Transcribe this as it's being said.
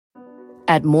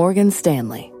At Morgan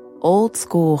Stanley, old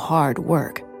school hard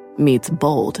work meets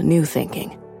bold new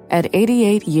thinking. At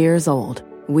 88 years old,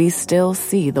 we still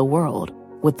see the world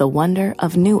with the wonder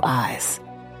of new eyes,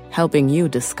 helping you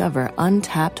discover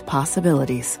untapped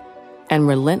possibilities and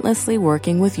relentlessly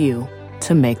working with you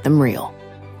to make them real.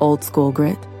 Old school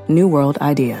grit, new world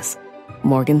ideas.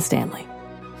 Morgan Stanley.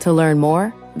 To learn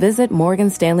more, visit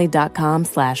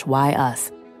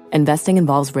morganstanley.com/whyus. Investing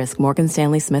involves risk. Morgan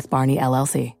Stanley Smith Barney,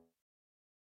 LLC.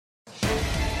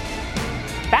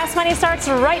 Fast Money starts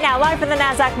right now, live from the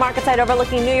NASDAQ market site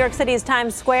overlooking New York City's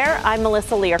Times Square. I'm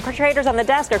Melissa Lee. Our traders on the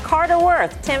desk are Carter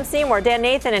Worth, Tim Seymour, Dan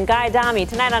Nathan, and Guy Adami.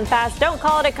 Tonight on Fast, don't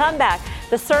call it a comeback.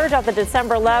 The surge off the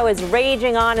December low is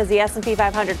raging on as the S&P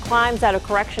 500 climbs out of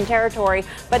correction territory.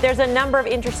 But there's a number of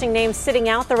interesting names sitting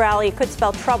out the rally. It could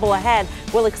spell trouble ahead.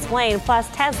 We'll explain. Plus,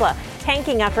 Tesla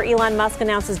tanking after Elon Musk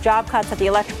announces job cuts at the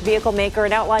electric vehicle maker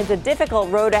and outlines a difficult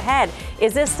road ahead.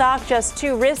 Is this stock just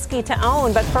too risky to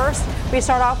own? But first, we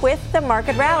start off with the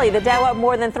market rally. The Dow up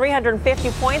more than 350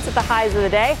 points at the highs of the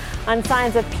day on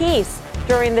signs of peace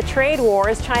during the trade war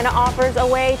as China offers a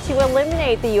way to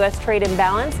eliminate the U.S. trade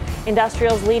imbalance.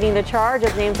 Industrials leading the charge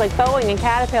as names like Boeing and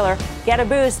Caterpillar get a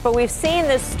boost. But we've seen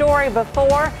this story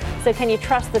before. So can you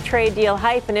trust the trade deal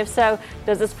hype? And if so,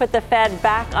 does this put the Fed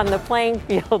back on the playing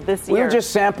field this year? We were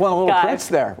just sampling a little Prince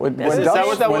there. When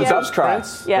Dubs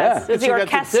tries. Yes, it's the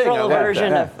orchestral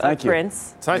version of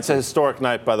Prince. Tonight's a historic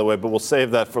night, by the way, but we'll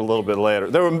save that for a little bit later.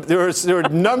 There were a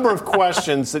number of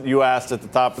questions that you asked at the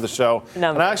top of the show, and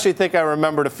I actually think I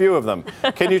remembered a few of them.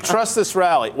 Can you trust this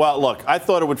rally? Well, look, I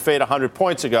thought it would fade 100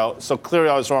 points ago, so clearly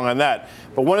I was wrong on that.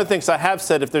 But one of the things I have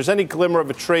said, if there's any glimmer of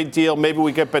a trade deal, maybe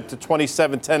we get back to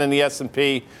 2710 in the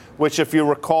S&P, which, if you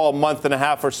recall, a month and a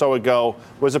half or so ago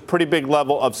was a pretty big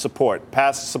level of support.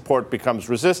 Past support becomes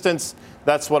resistance.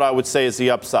 That's what I would say is the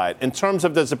upside. In terms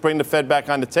of does it bring the Fed back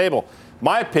on the table?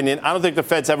 My opinion, I don't think the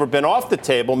Fed's ever been off the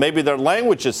table. Maybe their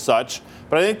language is such,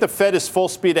 but I think the Fed is full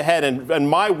speed ahead. And in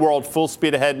my world, full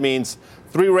speed ahead means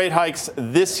 3 rate hikes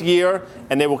this year,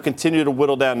 and they will continue to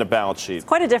whittle down the balance sheet. It's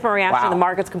quite a different reaction in the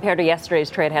markets compared to yesterday's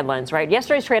trade headlines, right?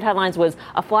 Yesterday's trade headlines was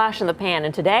a flash in the pan,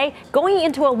 and today, going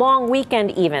into a long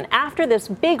weekend even, after this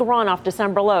big run off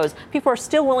December lows, people are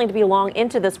still willing to be long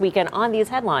into this weekend on these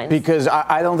headlines. Because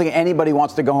I don't think anybody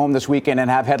wants to go home this weekend and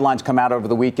have headlines come out over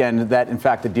the weekend that, in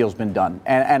fact, the deal's been done.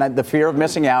 And the fear of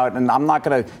missing out, and I'm not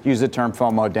going to use the term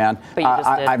FOMO, Dan. But you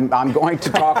just did. I'm going to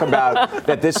talk about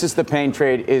that this is the pain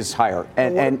trade is higher.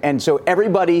 And so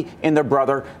everybody and their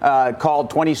brother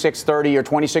called 2630 or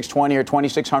 2620 or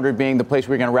 2600 being the place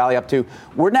we're going to rally up to.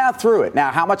 We're now through it. Now,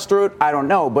 how much through it? I don't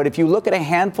know. But if you look at a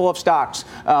handful of stocks,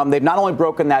 they've not only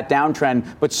broken that downtrend,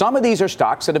 but some of these are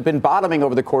stocks that have been bottoming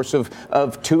over the course of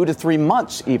 2 to 3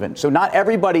 months even. So not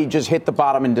everybody just hit the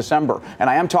bottom in December. And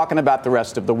I am talking about the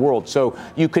rest of the world. So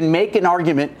you can make an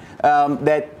argument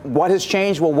that what has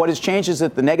changed? Well, what has changed is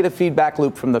that the negative feedback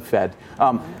loop from the Fed.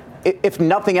 If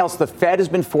nothing else, the Fed has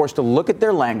been forced to look at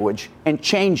their language and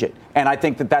change it. And I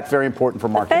think that that's very important for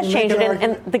markets. The Fed changed it,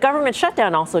 and the government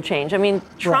shutdown also changed. I mean,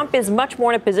 Trump is much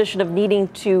more in a position of needing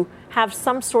to have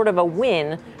some sort of a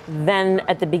win than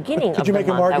at the beginning of the month. Could you make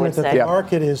an argument that the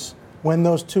market is, when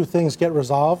those two things get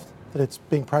resolved, that it's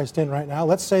being priced in right now?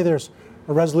 Let's say there's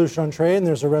a resolution on trade and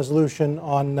there's a resolution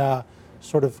on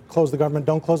sort of close the government,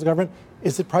 don't close the government.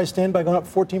 Is it priced in by going up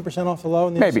 14% off the low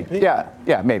in the S&P? Maybe.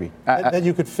 Yeah, maybe. Then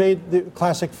you could fade the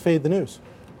classic fade the news.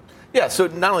 Yeah, so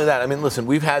not only that, I mean, listen,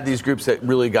 we've had these groups that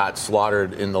really got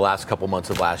slaughtered in the last couple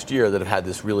months of last year that have had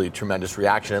this really tremendous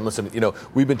reaction. And listen,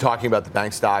 we've been talking about the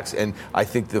bank stocks, and I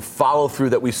think the follow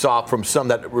through that we saw from some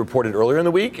that reported earlier in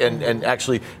the week and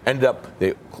actually ended up,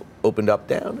 they opened up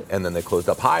down, and then they closed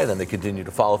up high, and then they continued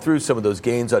to follow through. Some of those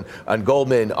gains on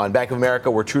Goldman, on Bank of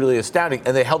America were truly astounding,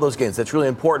 and they held those gains. That's really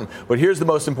important. But here's the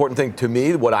most important thing to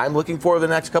me, what I'm looking for the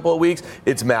next couple of weeks.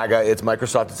 It's MAGA, it's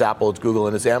Microsoft, it's Apple, it's Google,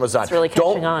 and it's Amazon. It's really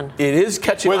catching on. It is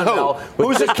catching on now.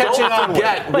 Who's it catching on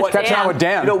with? Catching on with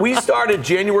Dan. We started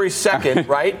January 2nd,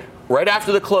 right? Right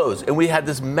after the close, and we had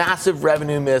this massive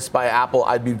revenue miss by Apple.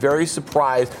 I'd be very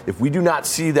surprised if we do not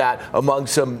see that among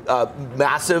some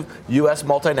massive U.S.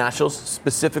 multinationals,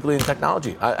 specifically in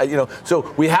technology.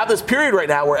 So we have this period right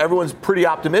now where everyone's pretty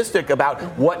optimistic about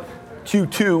what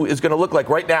Q2 is going to look like.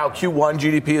 Right now, Q1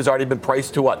 GDP has already been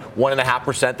priced to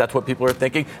 1.5%. That's what people are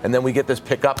thinking. And then we get this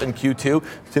pickup in Q2.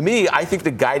 To me, I think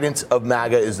the guidance of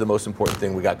MAGA is the most important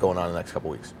thing we got going on in the next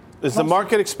couple of weeks. Is the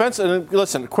market expensive?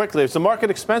 Listen, quickly, is the market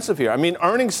expensive here? I mean,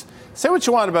 earnings, say what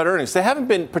you want about earnings. They haven't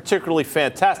been particularly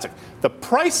fantastic. The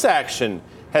price action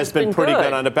has been pretty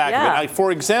good on the back of it. Yeah. Like,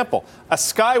 for example, a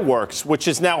Skyworks, which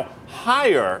is now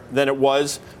higher than it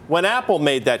was when Apple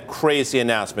made that crazy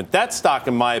announcement. That stock,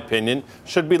 in my opinion,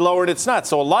 should be lower, and it's not.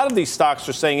 So a lot of these stocks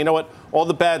are saying, you know what, all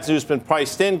the bad news has been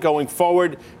priced in, going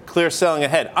forward, clear selling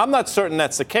ahead. I'm not certain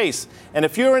that's the case. And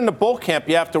if you're in the bull camp,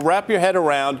 you have to wrap your head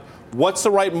around what's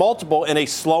the right multiple in a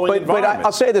slowing environment. But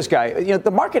I'll say this, Guy.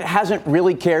 The market hasn't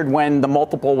really cared when the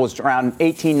multiple was around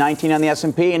 18, 19 on the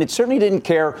S&P, and it certainly didn't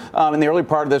care in the early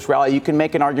part of this rally. You can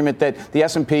make an argument that the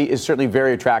S&P is certainly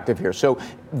very attractive here. So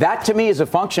that, to me, is a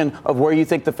function of where you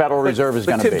think the Federal Reserve is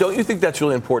going to be. Don't you think that's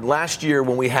really important? Last year,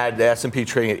 when we had the S&P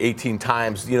trading at 18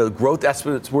 times, the growth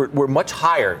estimates were much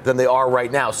higher than they are right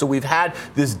now. So we've had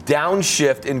this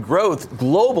downshift in growth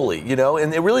globally,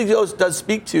 and it really does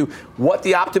speak to what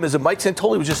the optimism. Mike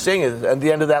Santoli was just saying it at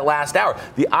the end of that last hour.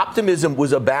 The optimism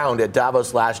was abound at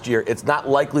Davos last year. It's not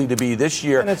likely to be this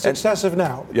year. And it's excessive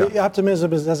now. Yeah. The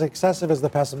optimism is as excessive as the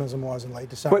pessimism was in late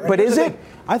December. But is it?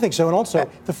 I think so. And also,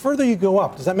 the further you go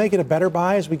up, does that make it a better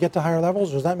buy as we get to higher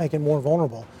levels, or does that make it more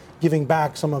vulnerable, giving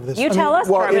back some of this? Tell us,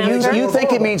 well, you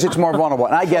think it means it's more vulnerable,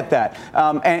 and I get that.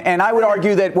 And I would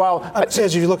argue that,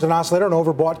 as you look at an oscillator, an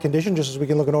overbought condition, just as we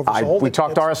can look at oversold. We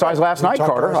talked RSIs last night,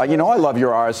 Carter. I love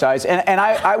your RSIs. And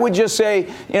I would just say,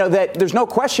 that there's no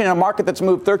question in a market that's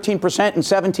moved 13% in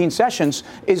 17 sessions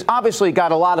is obviously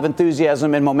got a lot of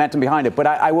enthusiasm and momentum behind it. But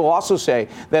I will also say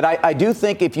that I do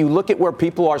think if you look at where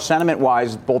people are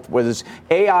sentiment-wise, both whether it's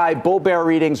AI, bull bear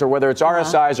readings, or whether it's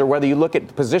RSIs, or whether you look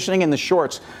at positioning in the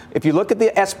shorts, if you look at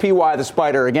the SPY, the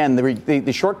spider, again,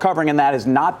 the short covering in that has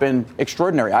not been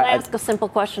extraordinary. Can I ask a simple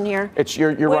question here? It's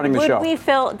you're running the show. Would we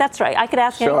feel? That's right. I could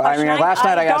ask any question. Last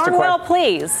night I asked a question. Well,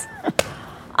 please.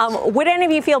 Would any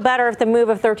of you feel better if the move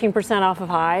of 13% off of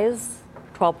highs,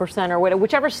 12%, or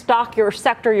whichever stock or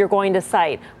sector you're going to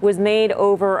cite was made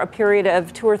over a period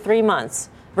of 2 or 3 months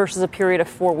versus a period of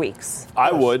 4 weeks?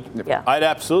 I would. Yeah. I'd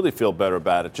absolutely feel better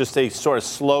about it. Just a sort of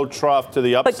slow trough to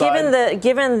the upside. But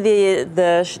given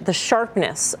the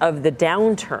sharpness of the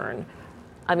downturn,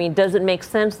 I mean, does it make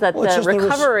sense that the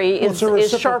recovery is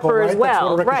sharper, right? As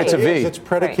well? Right. It's a V. It's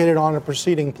predicated on a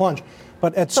preceding plunge.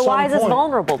 But at some point, why is this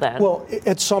vulnerable then? Well,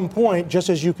 at some point, just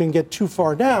as you can get too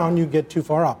far down, you get too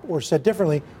far up. Or said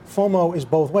differently, FOMO is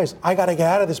both ways. I got to get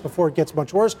out of this before it gets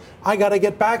much worse. I got to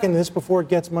get back in this before it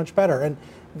gets much better. And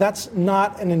that's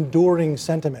not an enduring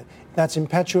sentiment. That's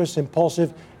impetuous,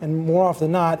 impulsive, and more often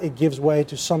than not, it gives way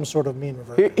to some sort of mean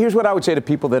reversion. Here's what I would say to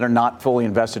people that are not fully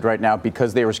invested right now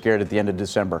because they were scared at the end of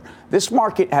December. This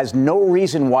market has no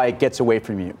reason why it gets away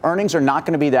from you. Earnings are not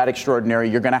going to be that extraordinary.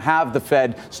 You're going to have the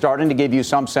Fed starting to give you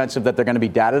some sense of that they're going to be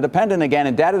data dependent again,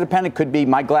 and data dependent could be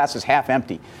my glass is half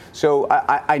empty. So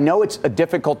I know it's a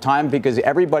difficult time because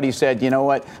everybody said, you know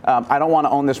what, I don't want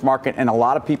to own this market, and a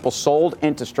lot of people sold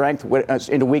into strength,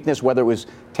 into weakness, whether it was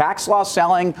tax loss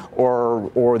selling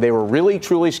or they were really,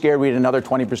 truly scared we had another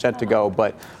 20% to go.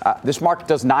 But this market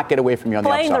does not get away from you on the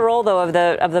upside. Playing the role, though,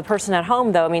 of the person at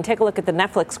home, though, I mean, take a look at the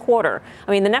Netflix quarter.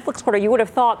 I mean, the Netflix quarter, you would have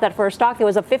thought that for a stock that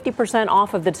was up 50%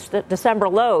 off of the December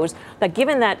lows, that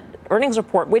given that earnings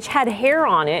report, which had hair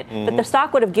on it, that the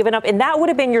stock would have given up, and that would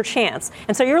have been your chance.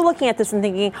 And so you're looking at this and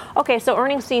thinking, okay, so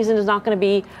earnings season is not going to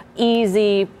be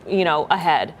easy,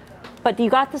 ahead. But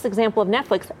you got this example of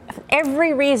Netflix.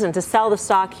 Every reason to sell the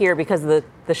stock here because of the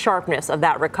sharpness of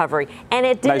that recovery. And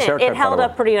it didn't. Nice haircut, it held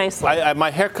up pretty nicely. My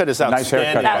haircut is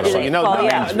outstanding. Nice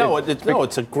haircut,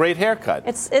 it's a great haircut.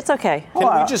 It's okay.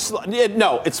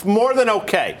 It's more than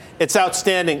okay. It's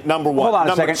outstanding, number one. Hold on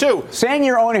number a second. 2. Saying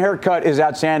your own haircut is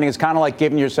outstanding is kind of like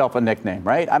giving yourself a nickname,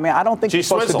 right? I mean, I don't think you're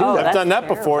supposed to do that. I've done that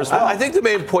before as well. I think the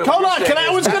main point. Hold on, I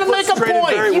was going to make a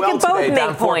point. You can both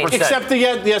make points. Except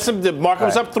the market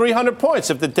was up 300 points.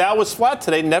 If the Dow was flat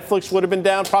today, Netflix would have been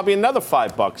down probably another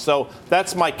 $5. So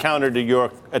that's my counter to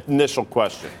your initial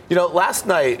question. Last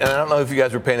night, and I don't know if you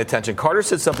guys were paying attention, Carter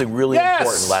said something really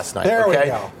important last night. There we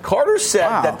go. Carter said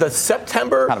that the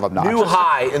September new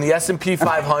high in the S&P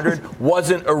 500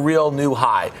 wasn't a real new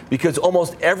high because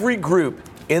almost every group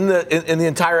in the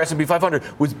entire S&P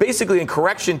 500 was basically in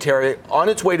correction territory on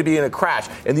its way to being a crash.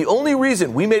 And the only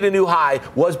reason we made a new high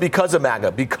was because of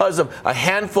MAGA, because of a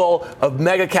handful of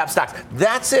mega cap stocks.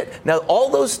 That's it. Now, all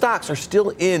those stocks are still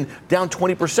down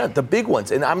 20%, the big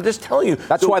ones. And I'm just telling you.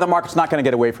 That's why the market's not going to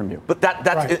get away from you. But that's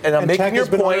right. And I'm making your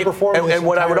point. And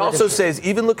what I would also say is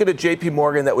even looking at JP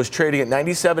Morgan that was trading at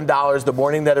 $97 the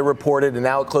morning that it reported, and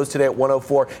now it closed today at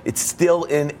 104, it's still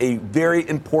in a very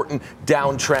important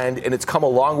downtrend, and it's come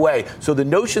a long way. So the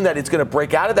notion that it's going to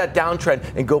break out of that downtrend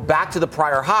and go back to the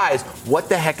prior highs, what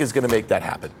the heck is going to make that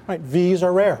happen? Right. V's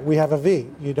are rare. We have a V.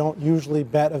 You don't usually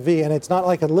bet a V. And it's not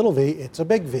like a little V. It's a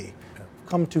big V.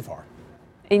 Come too far.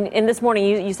 In this morning,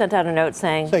 you sent out a note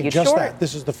saying you just short. that.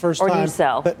 This is the first or time do you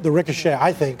sell? that the ricochet,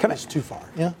 I think, is too far.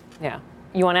 Yeah. Yeah.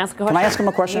 You want to ask a question? Can I ask him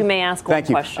a question? You may ask one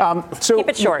question. So keep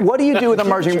it short. What do you do with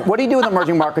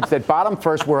emerging markets that bottom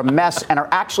first were a mess and are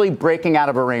actually breaking out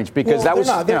of a range? Because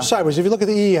they're sideways. If you look at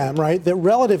the EM, right, the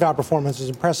relative outperformance is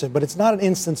impressive, but it's not an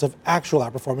instance of actual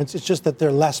outperformance. It's just that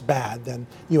they're less bad than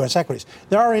U.S. equities.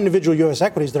 There are individual U.S.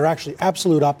 equities that are actually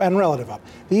absolute up and relative up.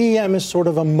 The EM is sort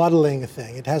of a muddling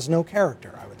thing. It has no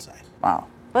character, I would say. Wow.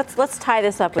 Let's tie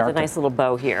this up with a nice little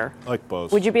bow here. I like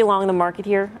bows. Would you be long the market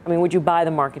here? I mean, would you buy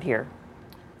the market here?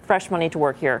 Fresh money to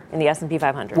work here in the S&P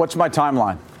 500. What's my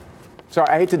timeline? Sorry,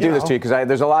 I hate to do this to you because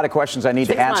there's a lot of questions I need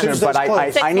to answer, but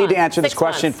I need to answer this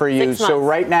question for you. So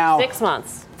right now, 6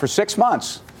 months. For 6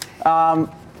 months, no,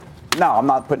 I'm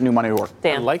not putting new money to work.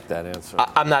 Dan. I like that answer.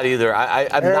 I'm not either.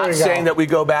 I'm not saying that we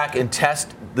go back and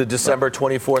test the December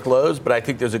 24th lows, but I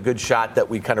think there's a good shot that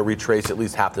we kind of retrace at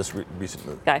least half this recent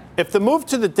move. Okay. If the move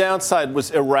to the downside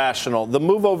was irrational, the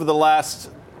move over the last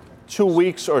 2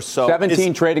 weeks or so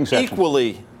 17 trading sessions.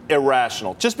 Equally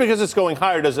irrational. Just because it's going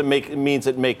higher doesn't means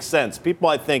it makes sense. People,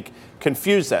 I think,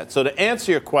 confuse that. So to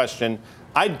answer your question,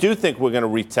 I do think we're going to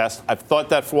retest. I've thought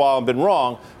that for a while and been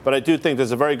wrong, but I do think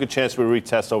there's a very good chance we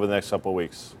retest over the next couple of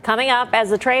weeks. Coming up, as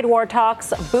the trade war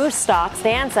talks boost stocks,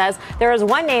 Dan says there is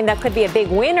one name that could be a big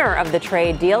winner of the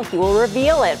trade deal. He will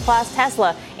reveal it. Plus,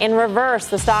 Tesla in reverse.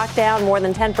 The stock down more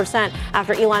than 10%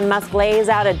 after Elon Musk lays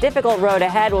out a difficult road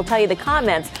ahead. We'll tell you the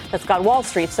comments that's got Wall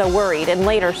Street so worried. And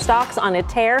later, stocks on a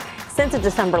tear since the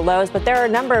December lows, but there are a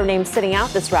number of names sitting out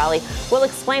this rally. We'll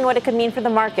explain what it could mean for the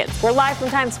markets. We're live from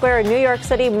Times Square in New York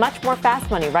City. Much more Fast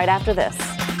Money right after this.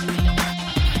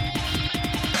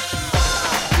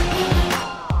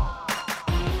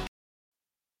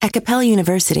 At Capella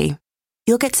University,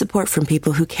 you'll get support from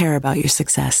people who care about your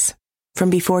success. From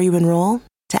before you enroll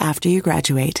to after you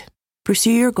graduate,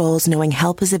 pursue your goals knowing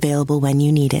help is available when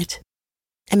you need it.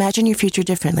 Imagine your future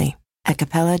differently at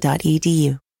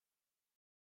capella.edu.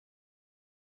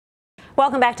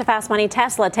 Welcome back to Fast Money.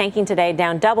 Tesla tanking today,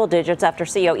 down double digits after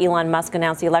CEO Elon Musk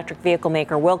announced the electric vehicle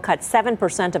maker will cut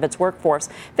 7% of its workforce.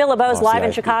 Phil LeBeau's live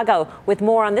in Chicago with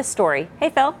more on this story. Hey,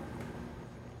 Phil.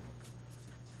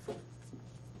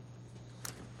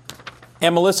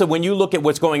 And Melissa, when you look at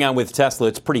what's going on with Tesla,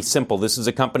 it's pretty simple. This is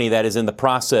a company that is in the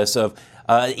process of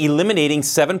eliminating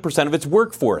 7% of its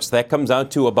workforce. That comes out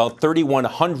to about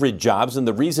 3,100 jobs, and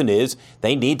the reason is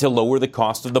they need to lower the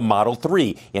cost of the Model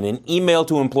 3. In an email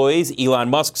to employees, Elon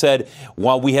Musk said,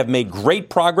 while we have made great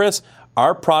progress,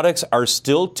 our products are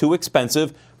still too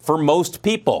expensive for most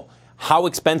people. How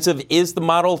expensive is the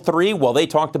Model 3? Well, they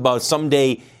talked about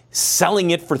someday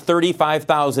selling it for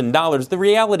 $35,000. The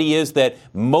reality is that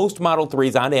most Model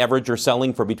 3s on average are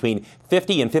selling for between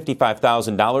 $50,000 and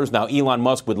 $55,000. Now, Elon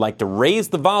Musk would like to raise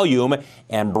the volume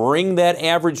and bring that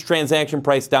average transaction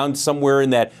price down somewhere in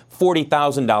that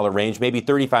 $40,000 range, maybe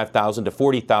 $35,000 to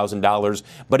 $40,000.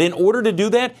 But in order to do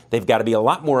that, they've got to be a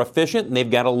lot more efficient and they've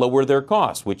got to lower their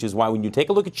costs, which is why when you take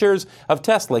a look at shares of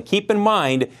Tesla, keep in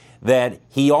mind that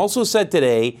he also said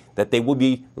today that they will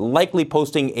be likely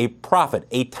posting a profit,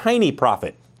 a tiny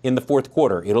profit, in the fourth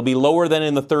quarter. It'll be lower than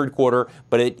in the third quarter,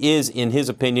 but it is, in his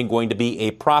opinion, going to be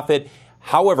a profit.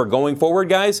 However, going forward,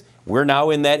 guys, we're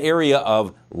now in that area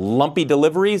of lumpy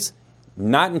deliveries.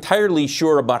 Not entirely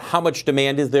sure about how much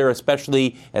demand is there,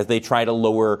 especially as they try to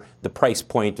lower the price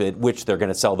point at which they're going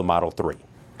to sell the Model 3.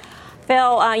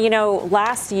 Phil,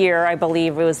 last year, I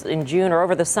believe it was in June or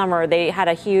over the summer, they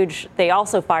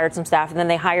also fired some staff and then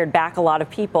they hired back a lot of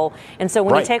people. And so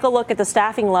when you take a look at the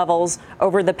staffing levels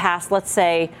over the past, let's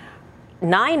say,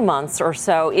 9 months or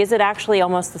so, is it actually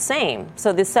almost the same?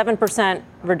 So the 7%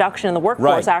 reduction in the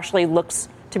workforce actually looks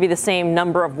to be the same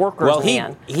number of workers. Well,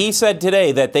 he said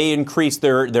today that they increased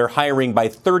their hiring by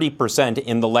 30%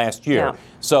 in the last year. Yeah.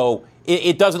 So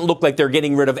it doesn't look like they're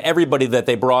getting rid of everybody that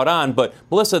they brought on. But,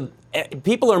 Melissa,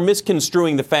 people are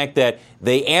misconstruing the fact that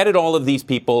they added all of these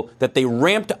people, that they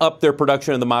ramped up their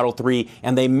production of the Model 3,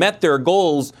 and they met their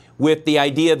goals with the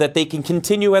idea that they can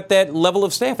continue at that level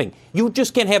of staffing. You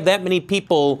just can't have that many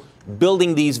people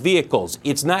building these vehicles.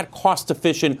 It's not cost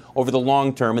efficient over the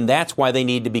long term, and that's why they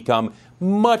need to become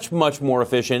much, much more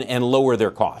efficient and lower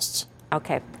their costs.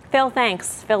 Okay. Phil,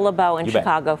 thanks. Phil LeBeau in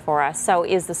Chicago for us. So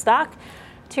is the stock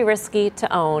too risky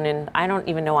to own? And I don't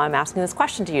even know why I'm asking this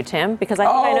question to you, Tim, because I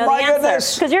think I know the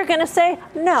answer. Because you're going to say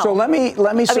no. So let me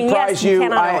surprise you.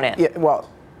 Cannot own it.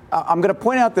 I'm going to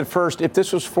point out that first, if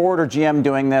this was Ford or GM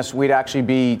doing this, we'd actually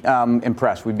be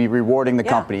impressed. We'd be rewarding the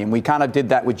company, and we kind of did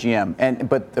that with GM.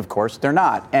 But of course, they're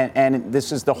not. And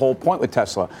this is the whole point with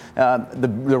Tesla.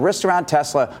 The risks around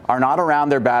Tesla are not around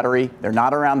their battery. They're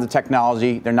not around the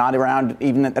technology. They're not around,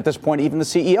 even at this point, even the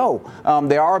CEO.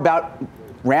 They are about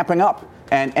ramping up.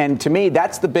 And to me,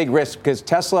 that's the big risk, because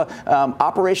Tesla,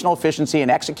 operational efficiency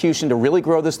and execution to really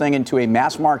grow this thing into a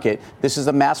mass market, this is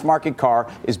a mass market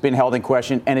car, has been held in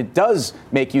question. And it does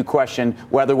make you question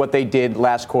whether what they did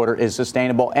last quarter is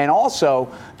sustainable. And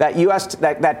also, that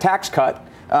that tax cut,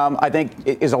 I think,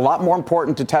 is a lot more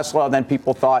important to Tesla than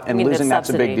people thought. And losing that's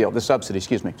a big deal. The subsidy,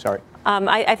 excuse me. Sorry.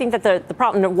 I think that the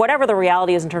problem, whatever the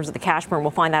reality is in terms of the cash burn,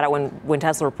 we'll find that out when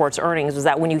Tesla reports earnings, is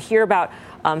that when you hear about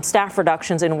staff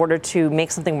reductions in order to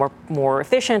make something more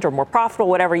efficient or more profitable,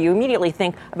 whatever, you immediately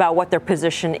think about what their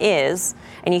position is.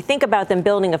 And you think about them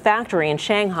building a factory in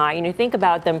Shanghai, and you think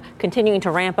about them continuing to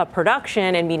ramp up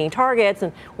production and meeting targets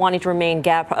and wanting to remain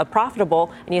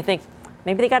profitable. And you think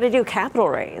maybe they got to do a capital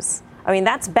raise. I mean,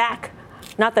 that's back.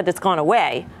 Not that it's gone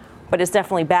away, but it's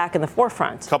definitely back in the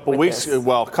forefront. A couple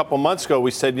months ago,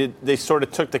 we said they sort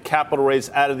of took the capital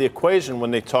raise out of the equation when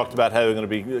they talked about how they're going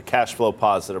to be cash flow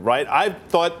positive, right? I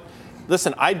thought,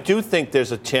 listen, I do think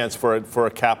there's a chance for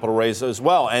a capital raise as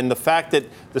well. And the fact that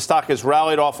the stock has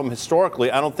rallied off them historically,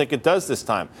 I don't think it does this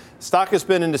time. Stock has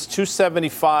been in this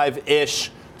 275-ish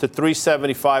to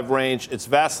 375 range. It's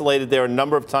vacillated there a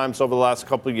number of times over the last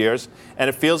couple of years, and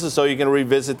it feels as though you're going to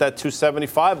revisit that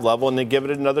 275 level and then give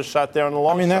it another shot there on the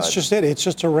long side. I mean, that's just it. It's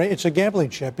just it's a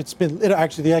gambling chip.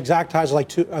 Actually, the exact high is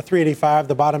like 385.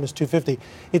 The bottom is 250.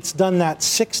 It's done that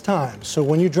 6 times. So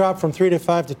when you drop from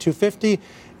 385 to 250,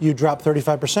 you drop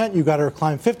 35%. You got to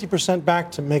climb 50%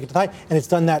 back to make it to the high, and it's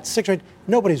done that 6 times.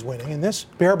 Nobody's winning in this,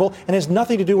 bearable, and it has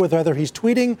nothing to do with whether he's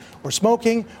tweeting or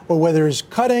smoking or whether he's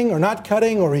cutting or not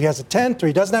cutting or he has a tent or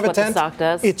he doesn't have a tent. What the stock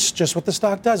does. It's just what the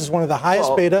stock does. It's one of the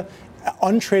highest beta,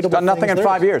 untradeable. It's done nothing in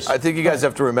 5 years. I think you guys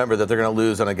have to remember that they're going to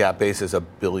lose on a GAAP basis $1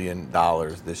 billion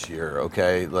this year.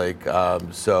 Okay,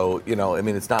 so I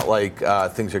mean, it's not like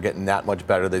things are getting that much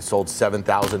better. They sold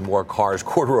 7,000 more cars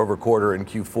quarter over quarter in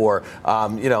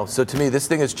Q4. So to me, this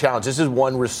thing is challenged. This is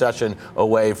one recession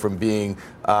away from being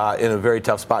in a very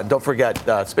tough spot. And don't forget,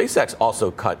 SpaceX also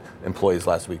cut employees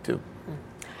last week too.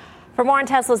 For more on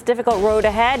Tesla's difficult road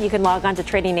ahead, you can log on to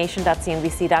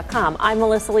tradingnation.cnbc.com. I'm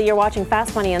Melissa Lee. You're watching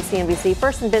Fast Money on CNBC,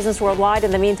 first in business worldwide. In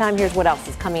the meantime, here's what else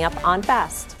is coming up on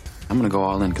Fast. I'm going to go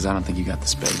all in because I don't think you got the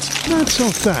space. Not so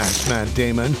fast, Matt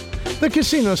Damon. The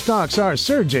casino stocks are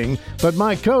surging, but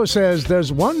Mike Coe says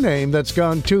there's one name that's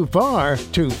gone too far,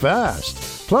 too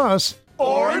fast. Plus,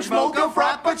 Orange Mocha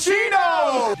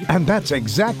Frappuccino! And that's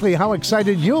exactly how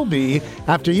excited you'll be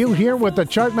after you hear what the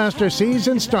Chartmaster sees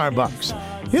in Starbucks.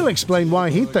 He'll explain why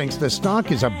he thinks the stock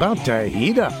is about to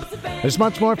heat up. There's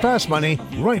much more Fast Money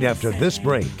right after this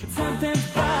break.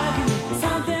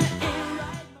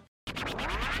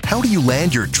 How do you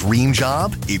land your dream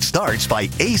job? It starts by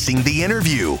acing the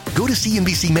interview. Go to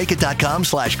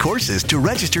cnbcmakeit.com/courses to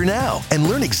register now and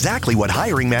learn exactly what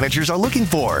hiring managers are looking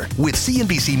for with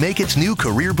CNBC Make It's new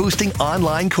career-boosting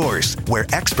online course, where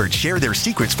experts share their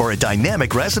secrets for a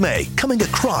dynamic resume, coming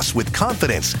across with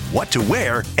confidence, what to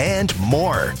wear, and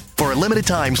more. For a limited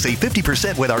time, save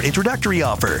 50% with our introductory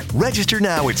offer. Register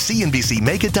now at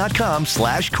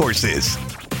cnbcmakeit.com/courses.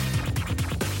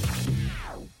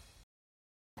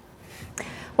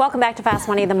 Welcome back to Fast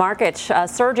Money. The market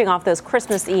surging off those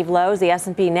Christmas Eve lows. The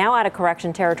S&P now out of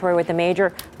correction territory with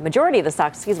the majority of the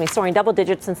stocks, soaring double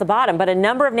digits since the bottom. But a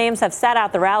number of names have sat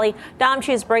out the rally. Dom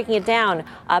Chu is breaking it down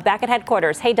back at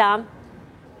headquarters. Hey, Dom.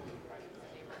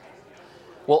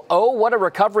 Well, what a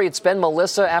recovery it's been,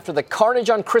 Melissa, after the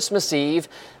carnage on Christmas Eve.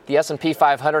 The S&P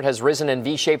 500 has risen in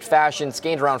V-shaped fashion. It's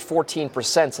gained around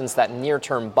 14% since that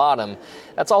near-term bottom.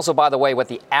 That's also, by the way, what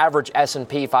the average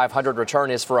S&P 500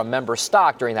 return is for a member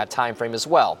stock during that time frame as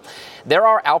well. There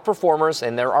are outperformers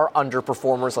and there are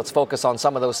underperformers. Let's focus on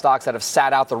some of those stocks that have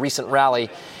sat out the recent rally.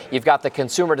 You've got the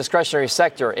consumer discretionary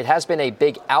sector. It has been a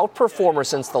big outperformer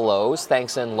since the lows,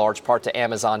 thanks in large part to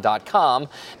Amazon.com.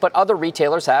 But other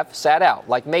retailers have sat out,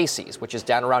 like Macy's, which is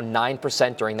down around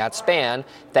 9% during that span,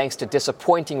 thanks to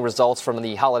disappointing results from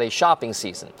the holiday shopping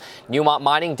season. Newmont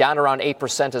Mining down around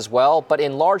 8% as well, but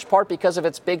in large part because of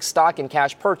its big stock and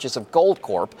cash purchase of Gold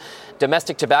Corp.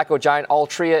 Domestic tobacco giant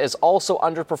Altria is also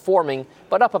underperforming,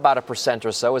 but up about 1%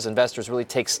 or so as investors really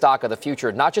take stock of the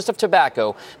future, not just of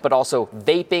tobacco, but also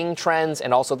vaping trends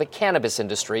and also the cannabis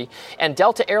industry. And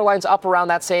Delta Airlines up around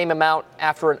that same amount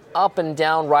after an up and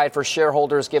down ride for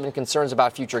shareholders given concerns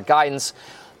about future guidance.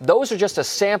 Those are just a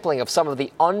sampling of some of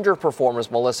the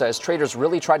underperformers, Melissa, as traders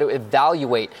really try to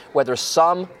evaluate whether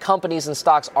some companies and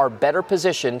stocks are better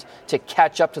positioned to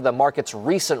catch up to the market's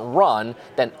recent run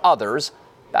than others.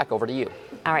 Back over to you.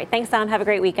 All right. Thanks, Don. Have a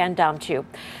great weekend, Dom, too.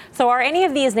 So are any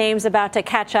of these names about to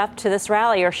catch up to this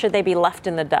rally, or should they be left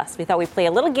in the dust? We thought we'd play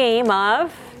a little game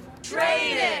of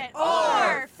Trade it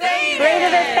or fade it. Trade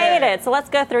it or fade it. So let's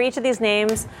go through each of these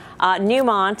names.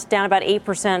 Newmont down about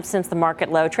 8% since the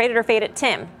market low. Trade it or fade it,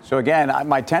 Tim. So again,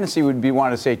 my tendency would be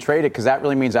wanting to say trade it because that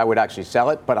really means I would actually sell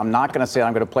it, but I'm not going to say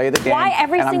I'm going to play the game. Why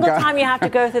every single time you have to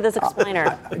go through this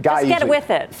explainer? Just get with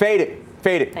it. Fade it.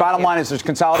 Fade it. Bottom line is there's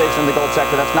consolidation in the gold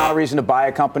sector. That's not a reason to buy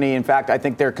a company. In fact, I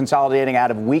think they're consolidating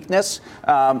out of weakness.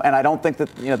 And I don't think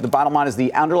that, the bottom line is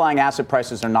the underlying asset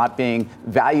prices are not being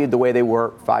valued the way they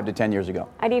were 5 to 10 years ago.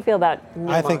 How do you feel about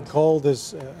Newmont? I think gold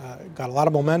has got a lot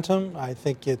of momentum. I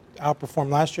think it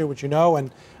outperformed last year, which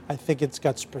and I think it's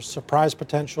got surprise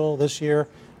potential this year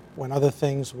when other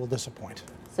things will disappoint.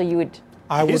 So you would...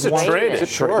 He's a trader.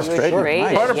 Sure.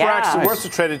 Carter Braxton worth a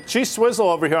traded. G Swizzle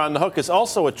over here on the hook is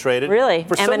also a traded. Really?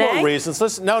 For M&A? similar reasons.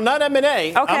 Listen, no, not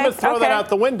M&A. Okay. I'm going to throw that out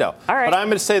the window. All right. But I'm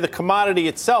going to say the commodity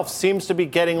itself seems to be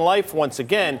getting life once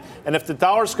again. And if the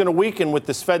dollar's going to weaken with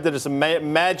this Fed that is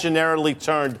imaginarily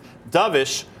turned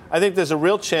dovish, I think there's a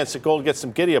real chance that gold gets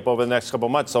some giddy up over the next couple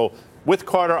of months. So with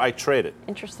Carter, I trade it.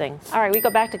 Interesting. All right, we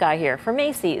go back to Guy here. For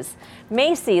Macy's.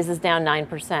 Macy's is down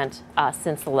 9%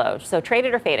 since the low. So trade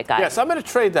it or fade it, Guy? Yes, I'm going to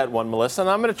trade that one, Melissa. And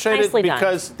I'm going to trade Nicely it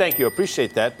because, done. thank you,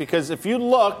 appreciate that. Because if you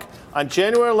look on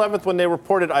January 11th when they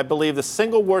reported, I believe, the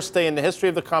single worst day in the history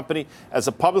of the company as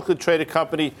a publicly traded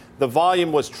company, the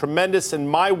volume was tremendous. In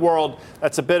my world,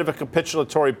 that's a bit of a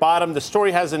capitulatory bottom. The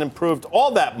story hasn't improved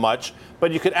all that much,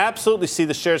 but you could absolutely see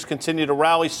the shares continue to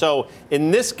rally. So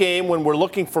in this game, when we're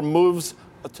looking for moves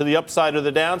to the upside or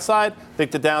the downside, I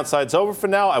think the downside's over for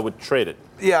now. I would trade it.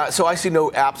 Yeah, so I see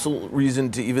no absolute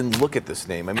reason to even look at this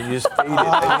name. I mean, you just fade it.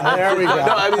 There we go.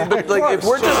 No, I mean, but like, if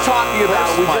we're just talking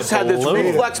about, we just had this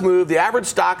reflex move. The average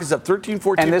stock is up 13,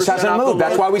 14%. And this hasn't moved.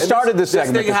 That's why we started this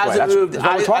segment this thing this way. hasn't moved. That's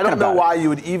what we're talking I don't know about. why you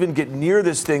would even get near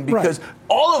this thing because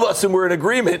all of us were in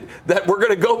agreement that we're going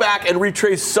to go back and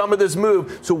retrace some of this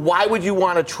move. So why would you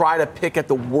want to try to pick at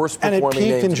the worst performing names? And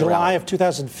it peaked in July of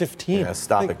 2015. Yeah,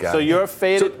 stop it, guys. So you're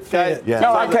faded, guy? Yeah.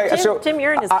 No, okay. Tim,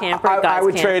 you're in his camp. I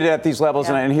would trade it at these levels,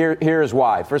 and here is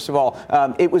why. First of all,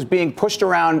 it was being pushed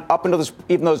around up into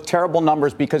even those terrible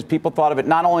numbers because people thought of it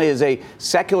not only as a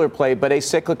secular play, but a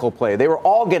cyclical play. They were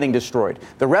all getting destroyed.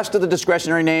 The rest of the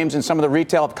discretionary names and some of the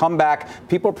retail have come back.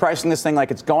 People are pricing this thing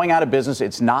like it's going out of business.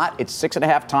 It's not. It's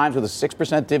 6.5 times with a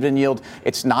 6% dividend yield.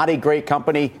 It's not a great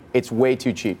company. It's way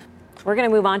too cheap. We're going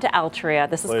to move on to Altria.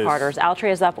 This is Carter's.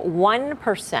 Altria is up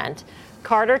 1%.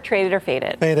 Carter, trade it or fade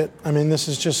it? Fade it. I mean, this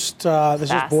is just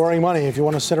boring money. If you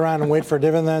want to sit around and wait for a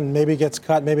dividend, maybe it gets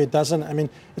cut, maybe it doesn't. I mean,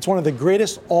 it's one of the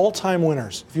greatest all-time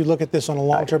winners, if you look at this on a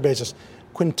long-term basis,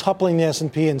 quintupling the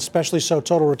S&P and especially so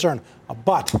total return.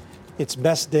 But its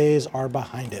best days are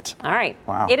behind it. All right.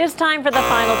 Wow. It is time for the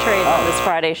final trade on this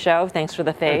Friday show. Thanks for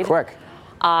the fade. Very quick.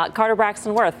 Carter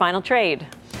Braxton Worth, final trade.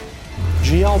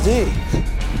 GLD.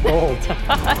 Gold.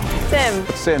 Tim.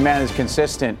 Say man is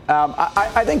consistent.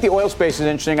 I think the oil space is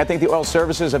interesting. I think the oil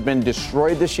services have been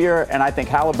destroyed this year, and I think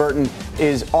Halliburton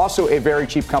is also a very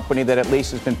cheap company that at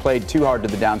least has been played too hard to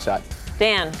the downside.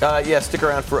 Dan. Yeah, stick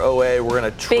around for OA. We're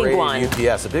going to trade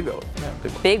UPS. A big one.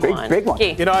 Big one. Big one.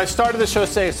 You know, I started the show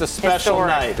saying it's a special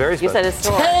night. Very special. You said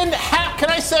historic.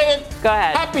 Can I say it? Go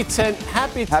ahead. Happy 10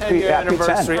 year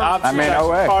anniversary. 10. I mean,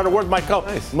 OA. Carter, where'd my co?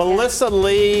 Nice. Melissa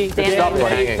Lee. Dan.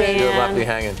 Left me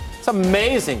hanging. It's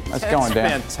amazing. That's going,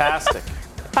 Dan. Fantastic.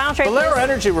 Final trade. Valero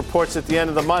Energy reports at the end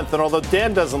of the month, and although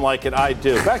Dan doesn't like it, I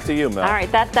do. Back to you, Mel. All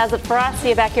right, that does it for us. See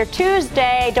you back here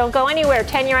Tuesday. Don't go anywhere.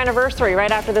 10-year anniversary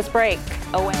right after this break.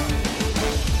 Away.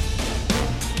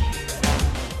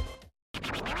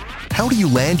 How do you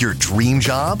land your dream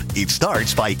job? It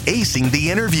starts by acing the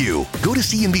interview. Go to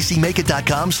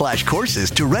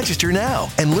cnbcmakeit.com/courses to register now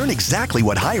and learn exactly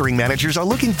what hiring managers are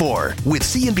looking for with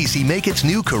CNBC Make It's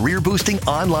new career-boosting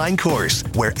online course,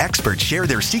 where experts share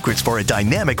their secrets for a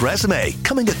dynamic resume,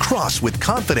 coming across with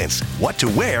confidence, what to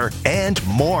wear, and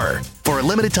more. For a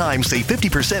limited time, save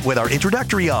 50% with our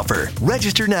introductory offer.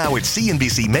 Register now at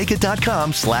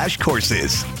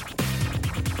cnbcmakeit.com/courses.